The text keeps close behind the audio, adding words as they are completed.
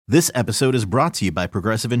This episode is brought to you by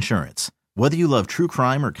Progressive Insurance. Whether you love true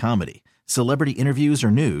crime or comedy, celebrity interviews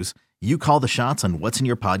or news, you call the shots on what's in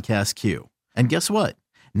your podcast queue. And guess what?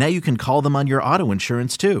 Now you can call them on your auto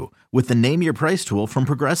insurance too with the Name Your Price tool from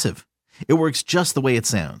Progressive. It works just the way it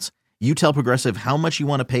sounds. You tell Progressive how much you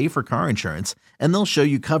want to pay for car insurance, and they'll show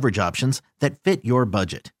you coverage options that fit your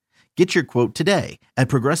budget. Get your quote today at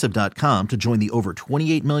Progressive.com to join the over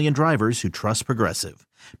 28 million drivers who trust Progressive.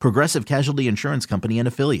 Progressive Casualty Insurance Company and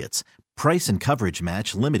Affiliates. Price and coverage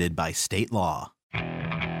match limited by state law.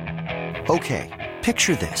 Okay,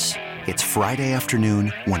 picture this. It's Friday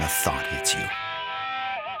afternoon when a thought hits you.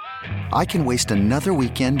 I can waste another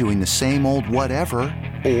weekend doing the same old whatever,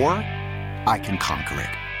 or I can conquer it.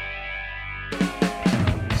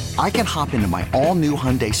 I can hop into my all-new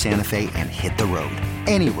Hyundai Santa Fe and hit the road.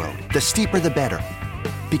 Any road. The steeper, the better.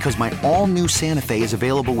 Because my all-new Santa Fe is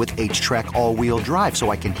available with H-Track all-wheel drive,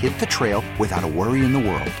 so I can hit the trail without a worry in the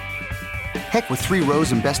world. Heck, with 3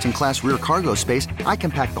 rows and best-in-class rear cargo space, I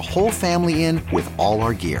can pack the whole family in with all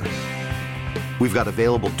our gear. We've got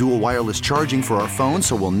available dual wireless charging for our phones,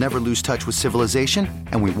 so we'll never lose touch with civilization,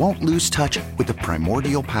 and we won't lose touch with the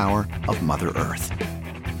primordial power of Mother Earth.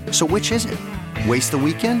 So which is it? Waste the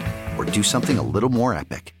weekend or do something a little more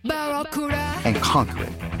epic? And conquer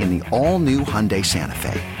it in the all-new Hyundai Santa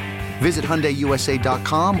Fe. Visit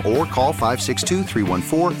HyundaiUSA.com or call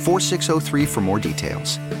 562-314-4603 for more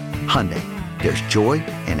details. Hyundai, there's joy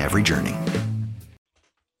in every journey.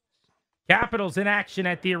 Capitals in action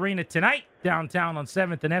at the arena tonight, downtown on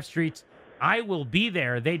 7th and F Streets. I will be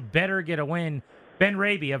there. They'd better get a win. Ben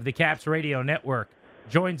Raby of the Caps Radio Network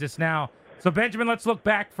joins us now. So, Benjamin, let's look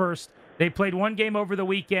back first. They played one game over the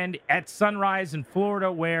weekend at Sunrise in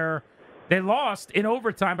Florida where they lost in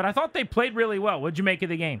overtime, but I thought they played really well. What'd you make of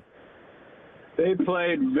the game? They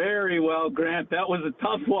played very well, Grant. That was a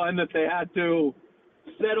tough one that they had to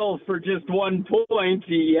settle for just 1 point.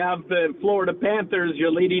 You have the Florida Panthers.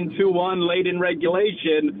 You're leading 2-1 late in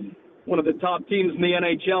regulation. One of the top teams in the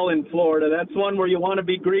NHL in Florida. That's one where you want to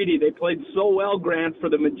be greedy. They played so well, Grant, for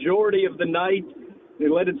the majority of the night. They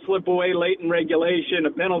let it slip away late in regulation,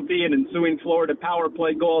 a penalty, an ensuing Florida power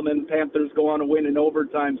play goal, and then Panthers go on to win in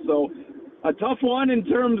overtime. So a tough one in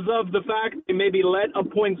terms of the fact they maybe let a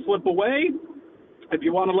point slip away. If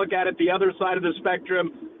you want to look at it the other side of the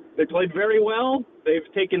spectrum, they played very well.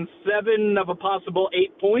 They've taken 7 of a possible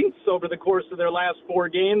 8 points over the course of their last 4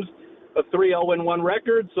 games, a 3-0-1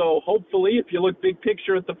 record. So hopefully, if you look big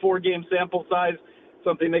picture at the 4-game sample size,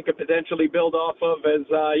 something they could potentially build off of as,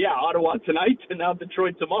 Ottawa tonight and now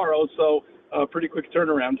Detroit tomorrow. So pretty quick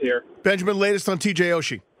turnaround here. Benjamin, latest on TJ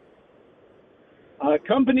Oshie.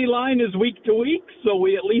 Company line is week to week, so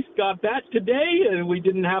we at least got that today. And we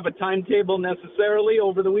didn't have a timetable necessarily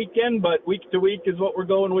over the weekend, but week to week is what we're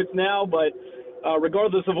going with now. But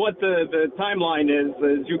regardless of what the timeline is,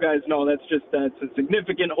 as you guys know, that's just it's a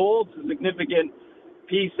significant hole. It's a significant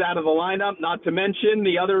piece out of the lineup, not to mention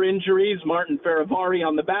the other injuries, Martin Faravari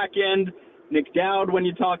on the back end, Nick Dowd when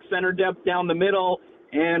you talk center depth down the middle,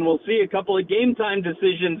 and we'll see a couple of game time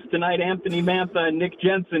decisions tonight, Anthony Mantha and Nick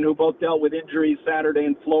Jensen, who both dealt with injuries Saturday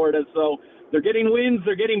in Florida. So they're getting wins,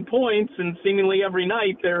 they're getting points, and seemingly every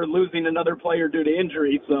night they're losing another player due to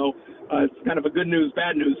injury. So it's kind of a good news,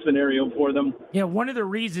 bad news scenario for them. Yeah, one of the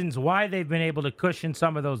reasons why they've been able to cushion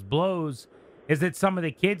some of those blows is that some of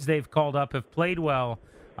the kids they've called up have played well.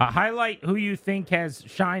 Highlight who you think has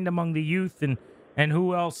shined among the youth and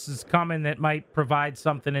who else is coming that might provide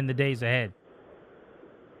something in the days ahead.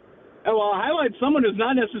 Well, I'll highlight someone who's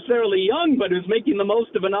not necessarily young, but who's making the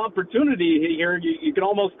most of an opportunity here. You can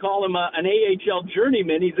almost call him an AHL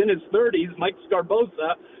journeyman. He's in his 30s, Mike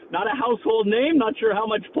Scarbosa. Not a household name. Not sure how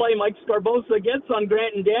much play Mike Scarbosa gets on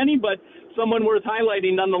Grant and Danny, but someone worth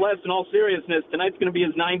highlighting nonetheless in all seriousness. Tonight's going to be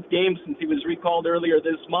his 9th game since he was recalled earlier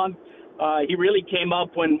this month. He really came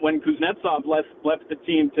up when Kuznetsov left the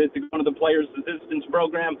team to go into the Players' Assistance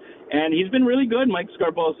Program, and he's been really good, Mike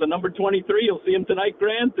Scarbosa. Number 23, you'll see him tonight,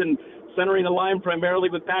 Grant, and centering the line primarily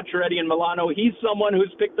with Pacioretty and Milano. He's someone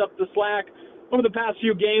who's picked up the slack over the past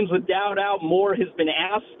few games with Dowd out. More has been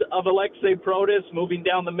asked of Alexei Protas, moving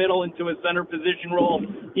down the middle into a center position role.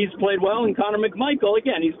 He's played well, and Connor McMichael,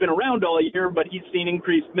 again, he's been around all year, but he's seen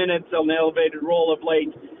increased minutes on an elevated role of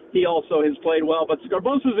late. He also has played well, but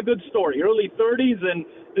Scarbosa's a good story. Early 30s, and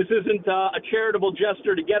this isn't a charitable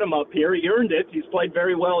gesture to get him up here. He earned it. He's played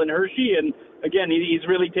very well in Hershey, and again, he's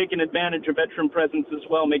really taken advantage of veteran presence as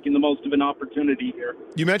well, making the most of an opportunity here.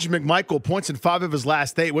 You mentioned McMichael, points in 5 of his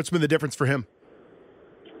last 8. What's been the difference for him?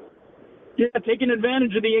 Yeah, taking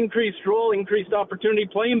advantage of the increased role, increased opportunity,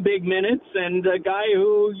 playing big minutes, and a guy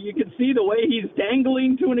who you can see the way he's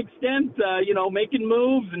dangling to an extent, making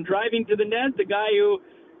moves and driving to the net. The guy who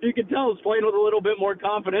you can tell is playing with a little bit more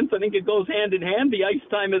confidence. I think it goes hand in hand. The ice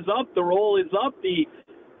time is up. The role is up. The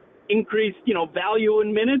increased, value in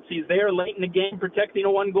minutes. He's there late in the game protecting a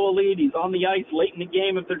one-goal lead. He's on the ice late in the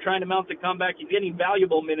game if they're trying to mount the comeback. He's getting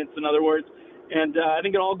valuable minutes, in other words. And I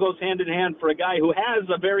think it all goes hand in hand for a guy who has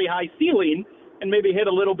a very high ceiling and maybe hit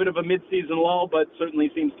a little bit of a midseason lull, but certainly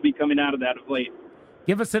seems to be coming out of that of late.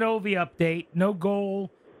 Give us an Ovi update. No goal,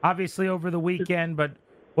 obviously, over the weekend, but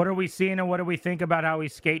what are we seeing and what do we think about how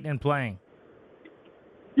he's skating and playing?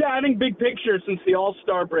 Yeah, I think big picture since the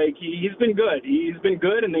All-Star break, he's been good. He's been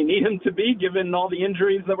good, and they need him to be, given all the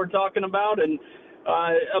injuries that we're talking about. And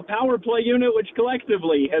a power play unit which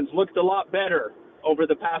collectively has looked a lot better over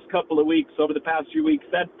the past couple of weeks, over the past few weeks.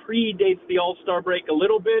 That predates the All-Star break a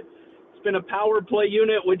little bit. It's been a power play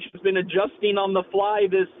unit which has been adjusting on the fly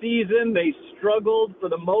this season. They struggled for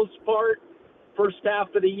the most part first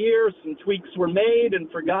half of the year. Some tweaks were made, and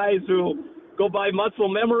for guys who go by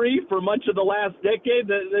muscle memory for much of the last decade,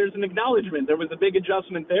 there's an acknowledgement. There was a big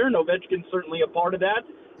adjustment there, and Ovechkin's certainly a part of that.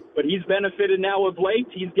 But he's benefited now of late.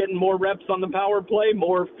 He's getting more reps on the power play,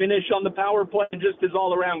 more finish on the power play, and just his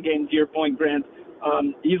all-around game, to your point, Grant.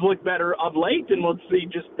 He's looked better of late, and we'll see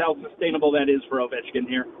just how sustainable that is for Ovechkin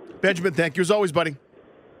here. Benjamin, thank you as always, buddy.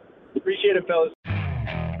 Appreciate it, fellas.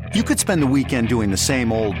 You could spend the weekend doing the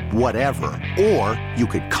same old whatever, or you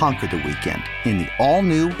could conquer the weekend in the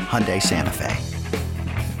all-new Hyundai Santa Fe.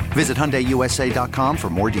 Visit HyundaiUSA.com for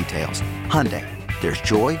more details. Hyundai, there's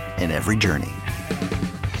joy in every journey.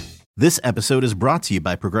 This episode is brought to you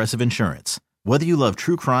by Progressive Insurance. Whether you love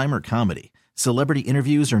true crime or comedy, celebrity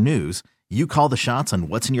interviews or news, you call the shots on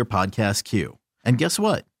what's in your podcast queue. And guess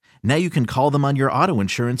what? Now you can call them on your auto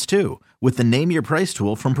insurance too with the Name Your Price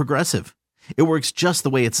tool from Progressive. It works just the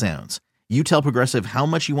way it sounds. You tell Progressive how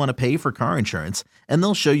much you want to pay for car insurance, and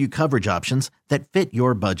they'll show you coverage options that fit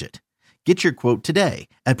your budget. Get your quote today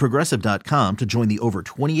at Progressive.com to join the over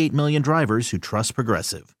 28 million drivers who trust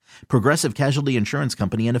Progressive. Progressive Casualty Insurance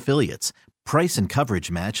Company and Affiliates. Price and coverage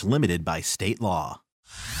match limited by state law.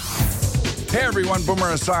 Hey everyone, Boomer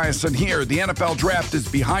Esiason here. The NFL Draft is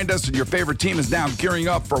behind us and your favorite team is now gearing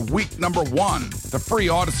up for week number 1. The free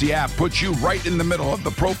Odyssey app puts you right in the middle of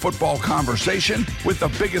the pro football conversation with the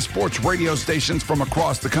biggest sports radio stations from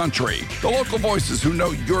across the country. The local voices who know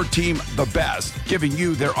your team the best, giving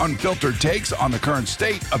you their unfiltered takes on the current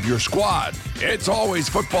state of your squad. It's always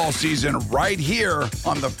football season right here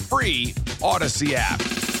on the free Odyssey app.